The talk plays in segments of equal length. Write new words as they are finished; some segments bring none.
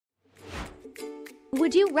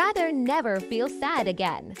Would you rather never feel sad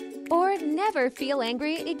again or never feel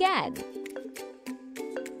angry again?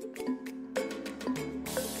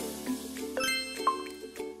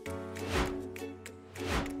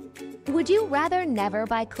 Would you rather never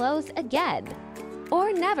buy clothes again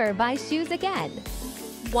or never buy shoes again?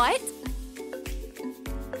 What?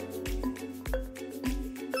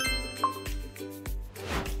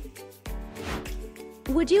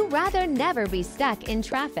 Would you rather never be stuck in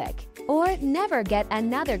traffic or never get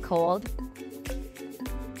another cold?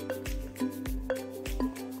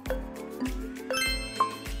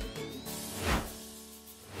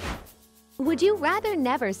 Would you rather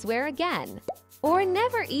never swear again or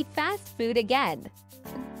never eat fast food again?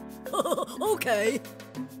 Okay.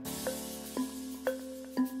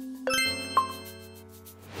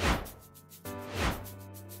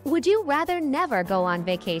 Would you rather never go on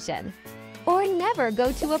vacation or never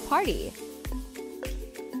go to a party?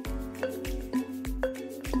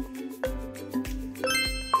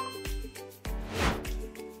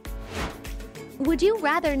 Would you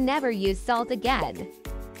rather never use salt again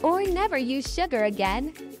or never use sugar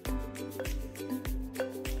again?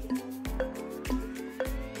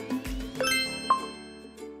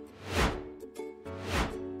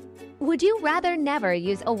 Would you rather never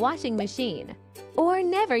use a washing machine or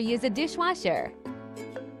never use a dishwasher?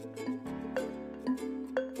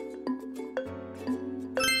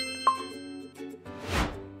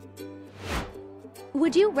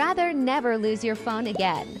 Would you rather never lose your phone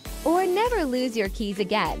again or never lose your keys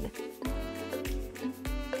again?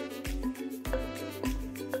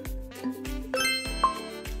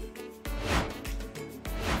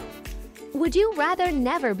 Would you rather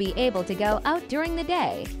never be able to go out during the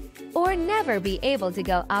day or never be able to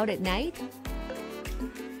go out at night?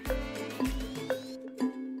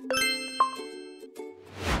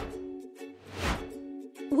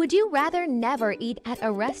 Would you rather never eat at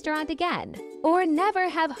a restaurant again or never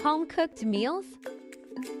have home-cooked meals?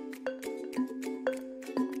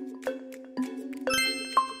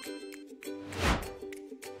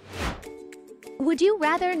 Would you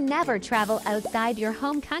rather never travel outside your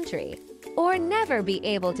home country or never be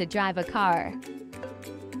able to drive a car?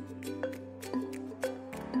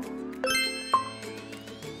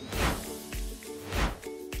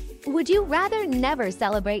 Would you rather never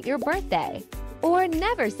celebrate your birthday or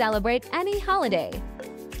never celebrate any holiday?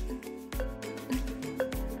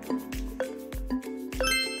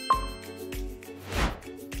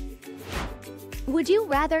 Would you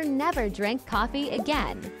rather never drink coffee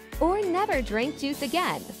again or never drink juice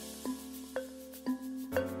again?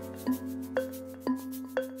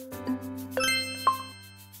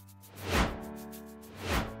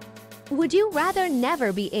 Would you rather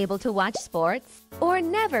never be able to watch sports or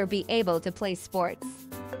never be able to play sports?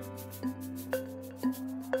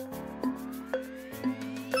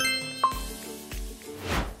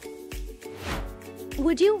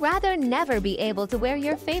 Would you rather never be able to wear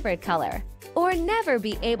your favorite color or never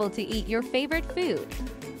be able to eat your favorite food?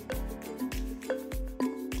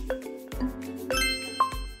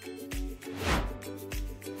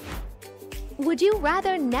 Would you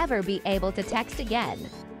rather never be able to text again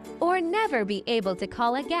or never be able to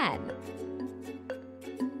call again?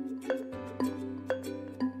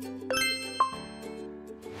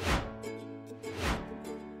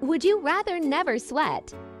 Would you rather never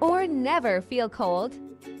sweat or never feel cold?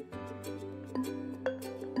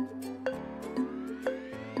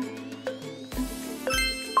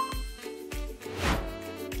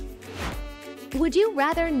 Would you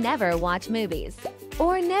rather never watch movies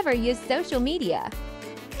or never use social media?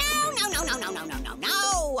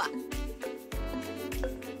 No!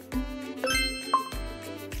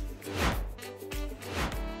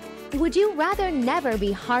 Would you rather never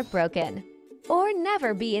be heartbroken or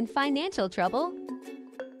never be in financial trouble?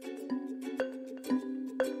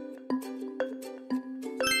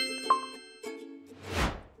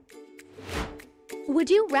 Would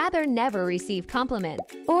you rather never receive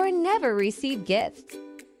compliments or never receive gifts?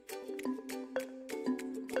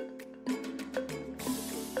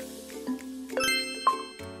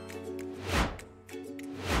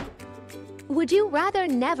 Would you rather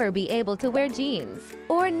never be able to wear jeans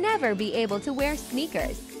or never be able to wear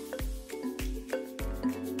sneakers?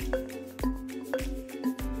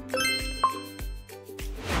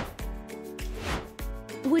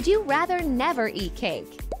 Would you rather never eat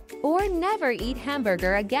cake or never eat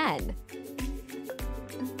hamburger again?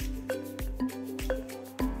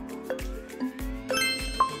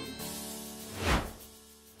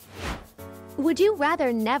 Would you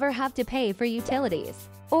rather never have to pay for utilities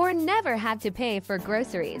or never have to pay for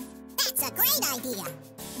groceries? That's a great idea.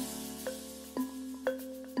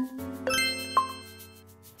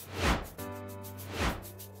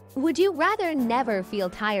 Would you rather never feel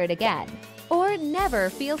tired again or never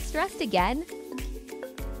feel stressed again?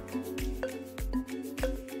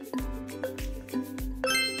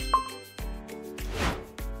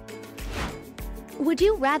 Would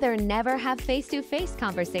you rather never have face-to-face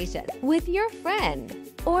conversation with your friend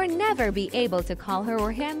or never be able to call her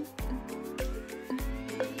or him?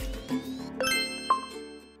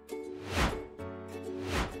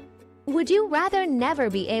 Would you rather never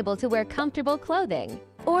be able to wear comfortable clothing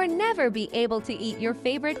or never be able to eat your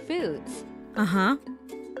favorite foods? Uh-huh.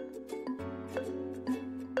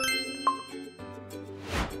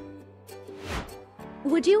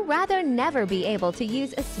 Would you rather never be able to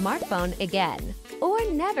use a smartphone again or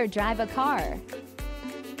never drive a car?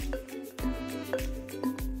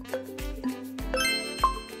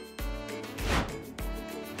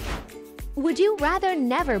 Would you rather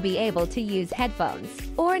never be able to use headphones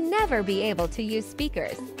or never be able to use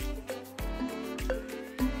speakers?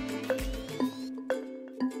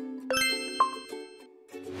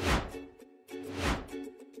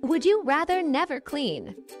 Would you rather never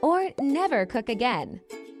clean or never cook again?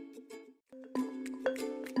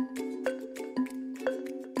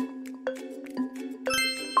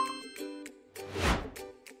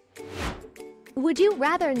 Would you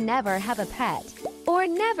rather never have a pet or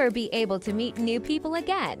never be able to meet new people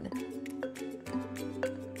again?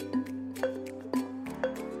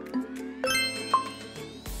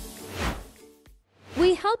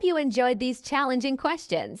 We hope you enjoyed these challenging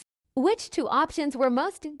questions. Which two options were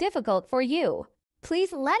most difficult for you?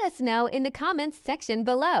 Please let us know in the comments section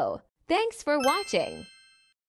below. Thanks for watching.